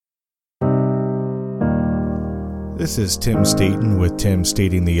This is Tim Staten with Tim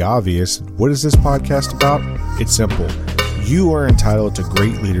Stating the Obvious. What is this podcast about? It's simple. You are entitled to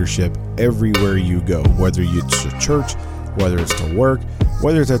great leadership everywhere you go, whether it's to church, whether it's to work,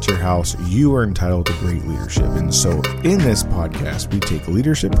 whether it's at your house, you are entitled to great leadership. And so in this podcast, we take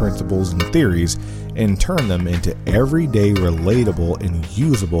leadership principles and theories and turn them into everyday, relatable, and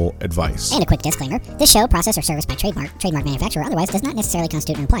usable advice. And a quick disclaimer, this show, process, or service by trademark manufacturer, otherwise does not necessarily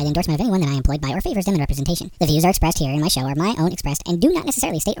constitute an implied endorsement of anyone that I am employed by or favors them in representation. The views are expressed here in my show are my own expressed and do not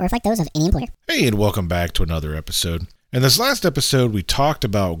necessarily state or reflect those of any employer. Hey, and welcome back to another episode. In this last episode, we talked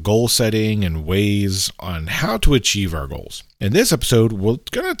about goal setting and ways on how to achieve our goals. In this episode, we're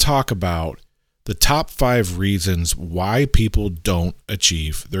going to talk about the top 5 reasons why people don't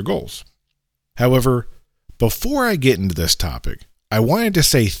achieve their goals. However, before I get into this topic, I wanted to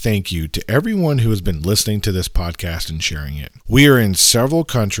say thank you to everyone who has been listening to this podcast and sharing it. We are in several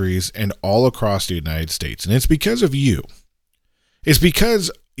countries and all across the United States, and it's because of you. It's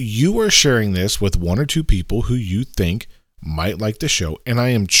because you are sharing this with 1 or 2 people who you think might like the show, and I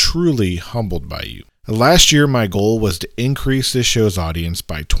am truly humbled by you. Last year, my goal was to increase this show's audience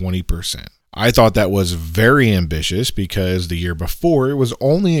by 20%. I thought that was very ambitious because the year before it was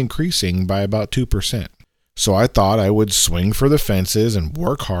only increasing by about 2%. So I thought I would swing for the fences and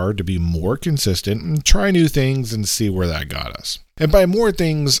work hard to be more consistent and try new things and see where that got us. And by more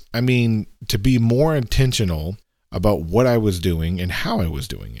things, I mean to be more intentional about what I was doing and how I was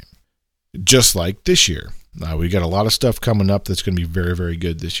doing it. Just like this year. We got a lot of stuff coming up that's going to be very, very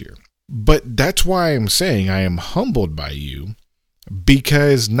good this year. But that's why I'm saying I am humbled by you,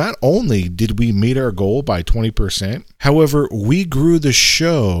 because not only did we meet our goal by 20%, however, we grew the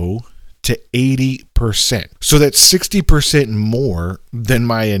show to 80%. So that's 60% more than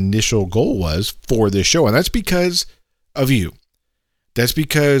my initial goal was for this show. And that's because of you. That's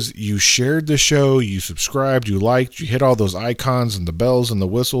because you shared the show, you subscribed, you liked, you hit all those icons and the bells and the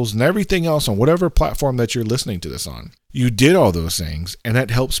whistles and everything else on whatever platform that you're listening to this on. You did all those things, and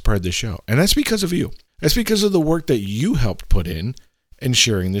that helped spread the show. And that's because of you. That's because of the work that you helped put in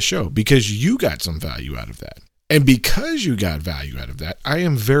sharing the show, because you got some value out of that. And because you got value out of that, I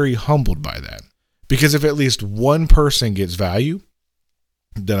am very humbled by that. Because if at least one person gets value,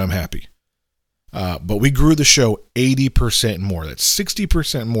 then I'm happy. But we grew the show 80% more. That's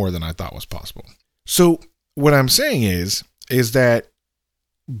 60% more than I thought was possible. So what I'm saying is that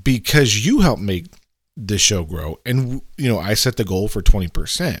because you helped make this show grow, and I set the goal for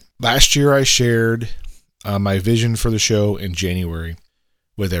 20%. Last year I shared my vision for the show in January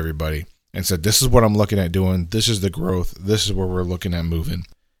with everybody and said, this is what I'm looking at doing. This is the growth. This is where we're looking at moving.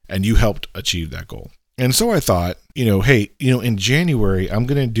 And you helped achieve that goal. And so I thought, hey, in January, I'm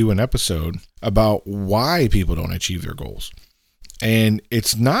going to do an episode about why people don't achieve their goals. And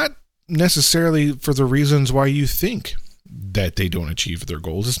it's not necessarily for the reasons why you think that they don't achieve their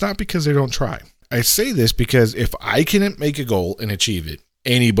goals. It's not because they don't try. I say this because if I can make a goal and achieve it,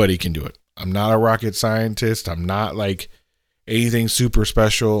 anybody can do it. I'm not a rocket scientist. I'm not like anything super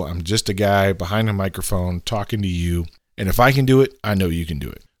special. I'm just a guy behind a microphone talking to you. And if I can do it, I know you can do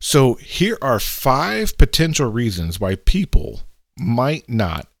it. So here are 5 potential reasons why people might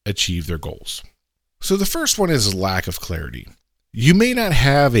not achieve their goals. So the first one is lack of clarity. You may not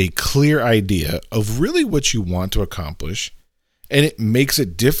have a clear idea of really what you want to accomplish, and it makes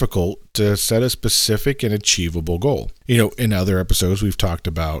it difficult to set a specific and achievable goal. In other episodes, we've talked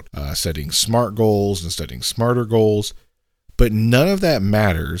about setting SMART goals and setting smarter goals, but none of that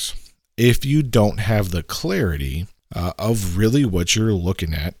matters if you don't have the clarity of really what you're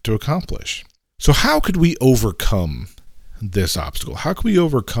looking at to accomplish. So how could we overcome this obstacle? How can we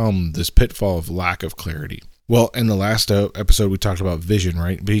overcome this pitfall of lack of clarity? Well, in the last episode, we talked about vision,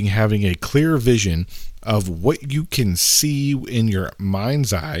 right? Having a clear vision of what you can see in your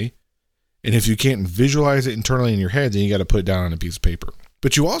mind's eye. And if you can't visualize it internally in your head, then you got to put it down on a piece of paper.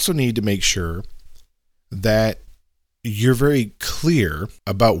 But you also need to make sure that you're very clear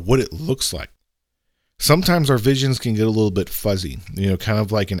about what it looks like. Sometimes our visions can get a little bit fuzzy, kind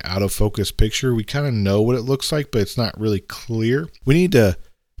of like an out of focus picture. We kind of know what it looks like, but it's not really clear. We need to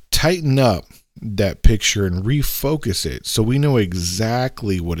tighten up that picture and refocus it so we know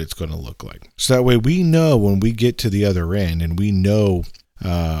exactly what it's going to look like. So that way we know when we get to the other end, and we know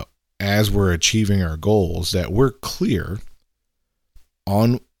as we're achieving our goals that we're clear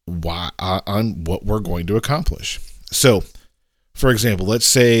on what we're going to accomplish. So, for example, let's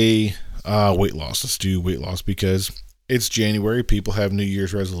say weight loss. Let's do weight loss because it's January. People have New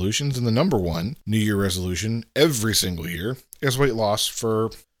Year's resolutions, and the number one New Year resolution every single year is weight loss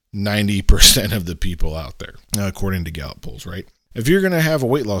for 90% of the people out there, according to Gallup polls, right? If you're going to have a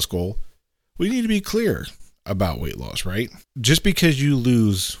weight loss goal, we need to be clear about weight loss, right? Just because you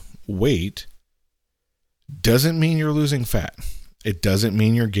lose weight doesn't mean you're losing fat. It doesn't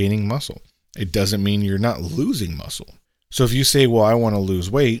mean you're gaining muscle. It doesn't mean you're not losing muscle. So if you say, well, I want to lose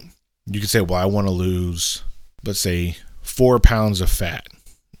weight, you can say, well, I want to lose, let's say, 4 pounds of fat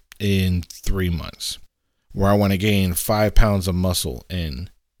in 3 months, or I want to gain 5 pounds of muscle in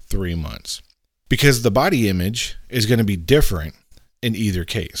 3 months. Because the body image is going to be different in either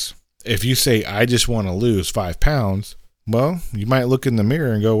case. If you say, I just want to lose 5 pounds, well, you might look in the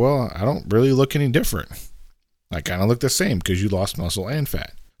mirror and go, well, I don't really look any different. I kind of look the same because you lost muscle and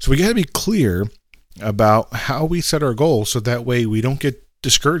fat. So we got to be clear about how we set our goals so that way we don't get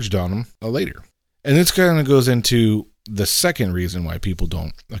discouraged on them later. And this kind of goes into the second reason why people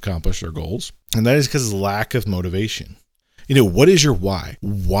don't accomplish their goals, and that is because of lack of motivation. What is your why?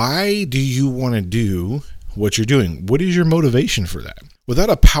 Why do you want to do what you're doing? What is your motivation for that? Without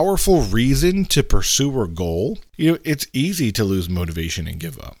a powerful reason to pursue a goal, it's easy to lose motivation and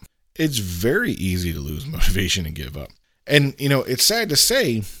give up. It's very easy to lose motivation and give up. And, it's sad to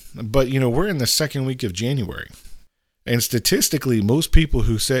say, but, we're in the second week of January. And statistically, most people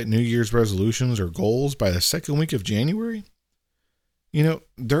who set New Year's resolutions or goals by the second week of January,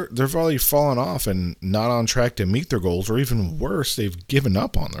 they've already fallen off and not on track to meet their goals, or even worse, they've given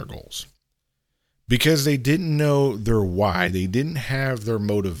up on their goals. Because they didn't know their why. They didn't have their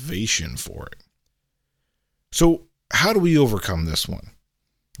motivation for it. So how do we overcome this one?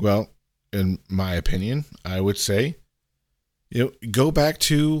 Well, in my opinion, I would say, go back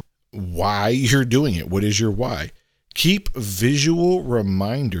to why you're doing it. What is your why? Keep visual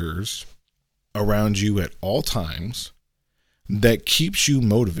reminders around you at all times that keeps you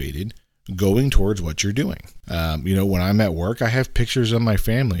motivated going towards what you're doing. When I'm at work, I have pictures of my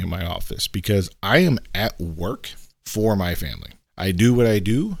family in my office because I am at work for my family. I do what I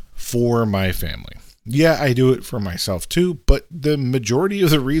do for my family. Yeah, I do it for myself too, but the majority of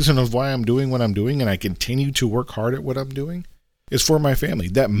the reason of why I'm doing what I'm doing and I continue to work hard at what I'm doing is for my family.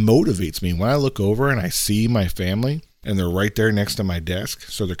 That motivates me. When I look over and I see my family and they're right there next to my desk,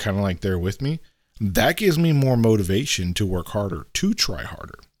 so they're kind of like there with me, that gives me more motivation to work harder, to try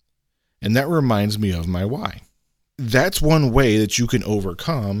harder. And that reminds me of my why. That's one way that you can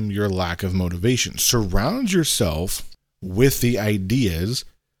overcome your lack of motivation. Surround yourself with the ideas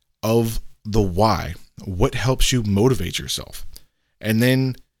of the why. What helps you motivate yourself? And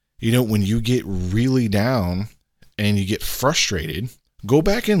then, when you get really down and you get frustrated, go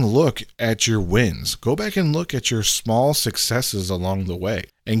back and look at your wins. Go back and look at your small successes along the way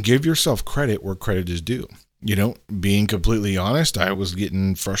and give yourself credit where credit is due. Being completely honest, I was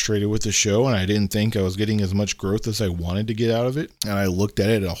getting frustrated with the show and I didn't think I was getting as much growth as I wanted to get out of it. And I looked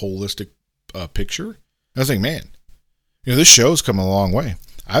at it a holistic picture. I was like, man, this show's come a long way.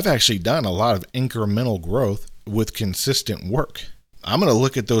 I've actually done a lot of incremental growth with consistent work. I'm going to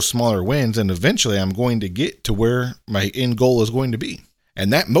look at those smaller wins and eventually I'm going to get to where my end goal is going to be.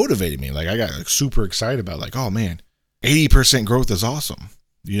 And that motivated me. I got super excited about oh man, 80% growth is awesome.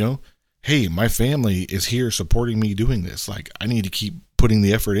 Hey, my family is here supporting me doing this. I need to keep putting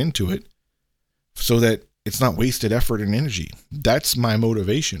the effort into it so that it's not wasted effort and energy. That's my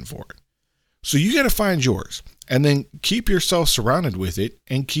motivation for it. So you got to find yours and then keep yourself surrounded with it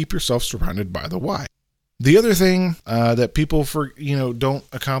and keep yourself surrounded by the why. The other thing that people don't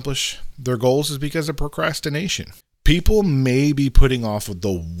accomplish their goals is because of procrastination. People may be putting off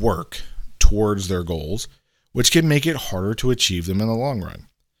the work towards their goals, which can make it harder to achieve them in the long run.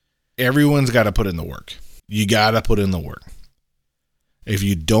 Everyone's got to put in the work. You got to put in the work. If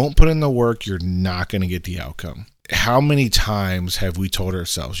you don't put in the work, you're not going to get the outcome. How many times have we told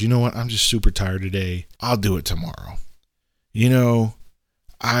ourselves, you know what, I'm just super tired today. I'll do it tomorrow.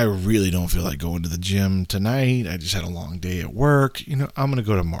 I really don't feel like going to the gym tonight. I just had a long day at work. I'm going to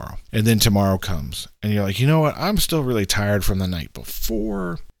go tomorrow. And then tomorrow comes and you're like, you know what, I'm still really tired from the night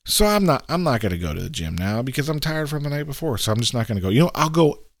before. So I'm not going to go to the gym now because I'm tired from the night before. So I'm just not going to go. I'll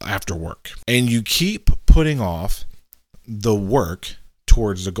go after work. And you keep putting off the work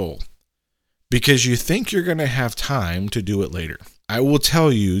towards the goal because you think you're going to have time to do it later. I will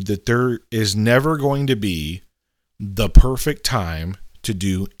tell you that there is never going to be the perfect time to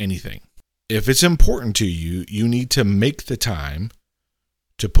do anything. If it's important to you, you need to make the time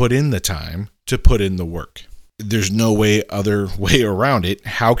to put in the work. There's no other way around it.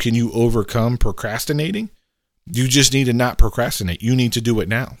 How can you overcome procrastinating? You just need to not procrastinate. You need to do it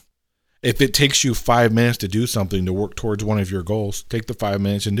now. If it takes you 5 minutes to do something to work towards one of your goals, take the 5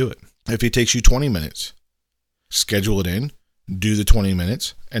 minutes and do it. If it takes you 20 minutes, schedule it in, do the 20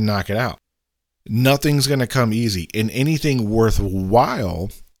 minutes, and knock it out. Nothing's going to come easy. And anything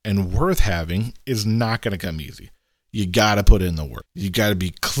worthwhile and worth having is not going to come easy. You got to put in the work. You got to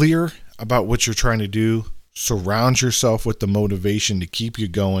be clear about what you're trying to do. Surround yourself with the motivation to keep you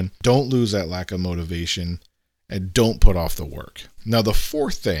going. Don't lose that lack of motivation, and don't put off the work. Now, the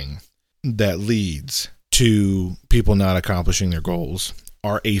fourth thing that leads to people not accomplishing their goals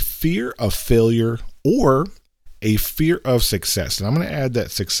are a fear of failure or a fear of success. And I'm going to add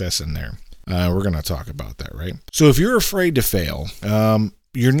that success in there. We're going to talk about that, right? So if you're afraid to fail,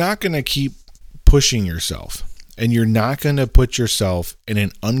 you're not going to keep pushing yourself, and you're not going to put yourself in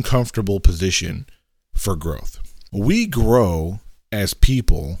an uncomfortable position for growth. We grow as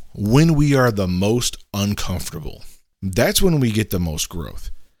people when we are the most uncomfortable. That's when we get the most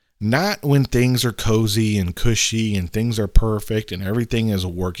growth. Not when things are cozy and cushy and things are perfect and everything is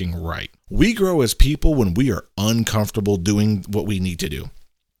working right. We grow as people when we are uncomfortable doing what we need to do.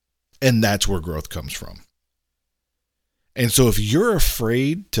 And that's where growth comes from. And so if you're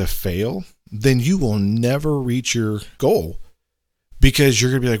afraid to fail, then you will never reach your goal, because you're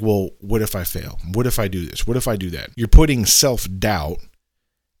going to be like, well, what if I fail? What if I do this? What if I do that? You're putting self-doubt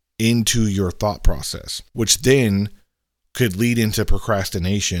into your thought process, which then could lead into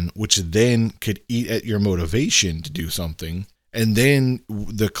procrastination, which then could eat at your motivation to do something. And then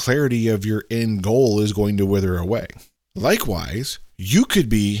the clarity of your end goal is going to wither away. Likewise, you could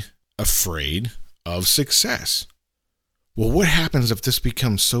be afraid of success. Well, what happens if this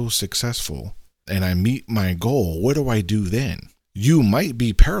becomes so successful and I meet my goal? What do I do then? You might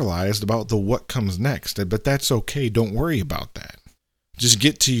be paralyzed about the what comes next, but that's okay. Don't worry about that. Just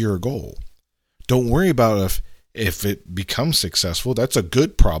get to your goal. Don't worry about if it becomes successful. That's a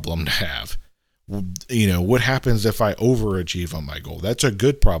good problem to have. You know, what happens if I overachieve on my goal? That's a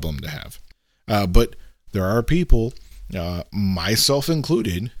good problem to have. But there are people, myself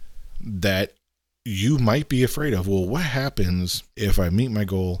included, that you might be afraid of. Well, what happens if I meet my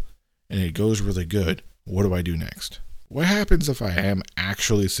goal and it goes really good? What do I do next? What happens if I am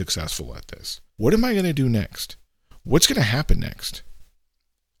actually successful at this? What am I going to do next? What's going to happen next?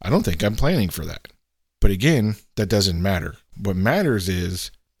 I don't think I'm planning for that. But again, that doesn't matter. What matters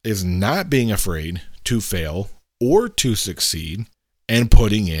is not being afraid to fail or to succeed and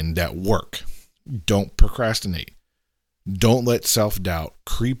putting in that work. Don't procrastinate. Don't let self-doubt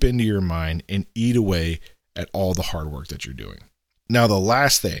creep into your mind and eat away at all the hard work that you're doing. Now, the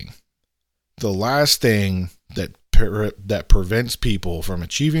last thing that prevents people from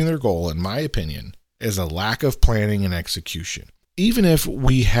achieving their goal, in my opinion, is a lack of planning and execution. Even if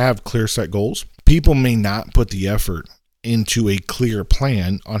we have clear set goals, people may not put the effort into a clear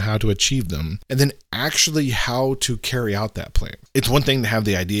plan on how to achieve them, and then actually how to carry out that plan. It's one thing to have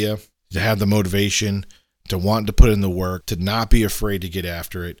the idea, to have the motivation, to want to put in the work, to not be afraid to get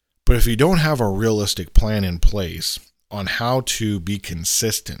after it. But if you don't have a realistic plan in place on how to be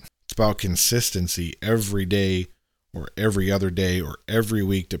consistent, it's about consistency every day or every other day or every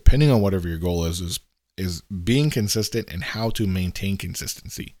week, depending on whatever your goal is being consistent and how to maintain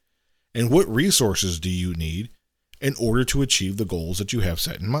consistency. And what resources do you need in order to achieve the goals that you have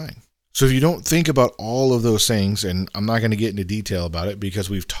set in mind? So if you don't think about all of those things, and I'm not going to get into detail about it because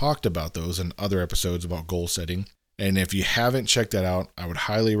we've talked about those in other episodes about goal setting. And if you haven't checked that out, I would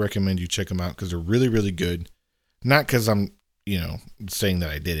highly recommend you check them out because they're really, really good. Not because I'm, saying that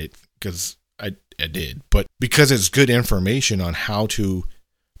I did it, because I did, but because it's good information on how to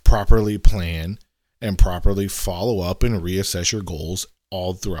properly plan and properly follow up and reassess your goals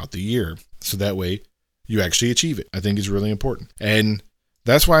all throughout the year. So that way you actually achieve it. I think it's really important. And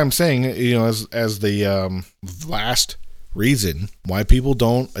that's why I'm saying, as the last reason why people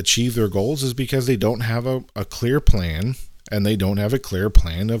don't achieve their goals is because they don't have a clear plan, and they don't have a clear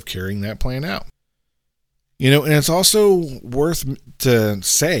plan of carrying that plan out. And it's also worth to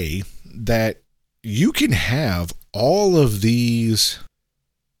say that you can have all of these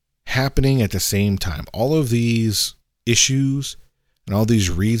happening at the same time. All of these issues and all these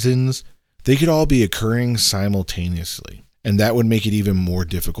reasons, they could all be occurring simultaneously. And that would make it even more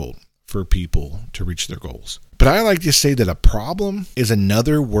difficult for people to reach their goals. But I like to say that a problem is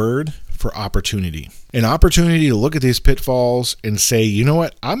another word for opportunity. An opportunity to look at these pitfalls and say, you know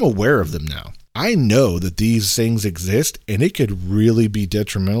what, I'm aware of them now. I know that these things exist, and it could really be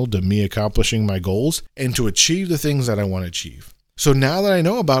detrimental to me accomplishing my goals and to achieve the things that I want to achieve. So now that I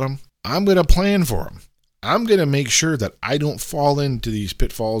know about them, I'm going to plan for them. I'm going to make sure that I don't fall into these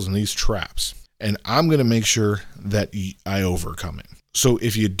pitfalls and these traps. And I'm going to make sure that I overcome it. So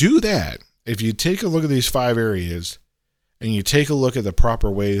if you do that, if you take a look at these 5 areas and you take a look at the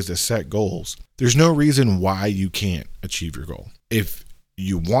proper ways to set goals, there's no reason why you can't achieve your goal. If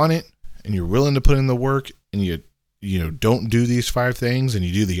you want it and you're willing to put in the work and you don't do these 5 things and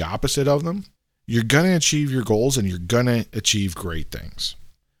you do the opposite of them, you're going to achieve your goals and you're going to achieve great things.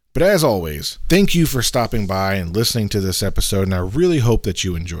 But as always, thank you for stopping by and listening to this episode, and I really hope that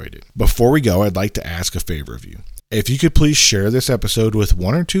you enjoyed it. Before we go, I'd like to ask a favor of you. If you could please share this episode with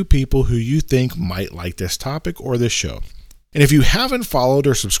 1 or 2 people who you think might like this topic or this show. And if you haven't followed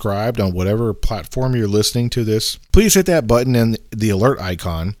or subscribed on whatever platform you're listening to this, please hit that button and the alert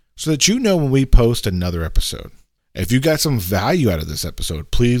icon so that you know when we post another episode. If you got some value out of this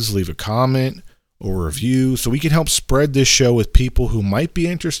episode, please leave a comment or review so we can help spread this show with people who might be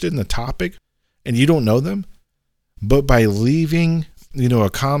interested in the topic and you don't know them. But by leaving, a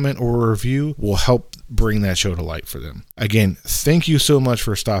comment or a review will help bring that show to light for them. Again, thank you so much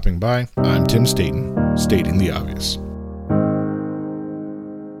for stopping by. I'm Tim Staten, stating the obvious.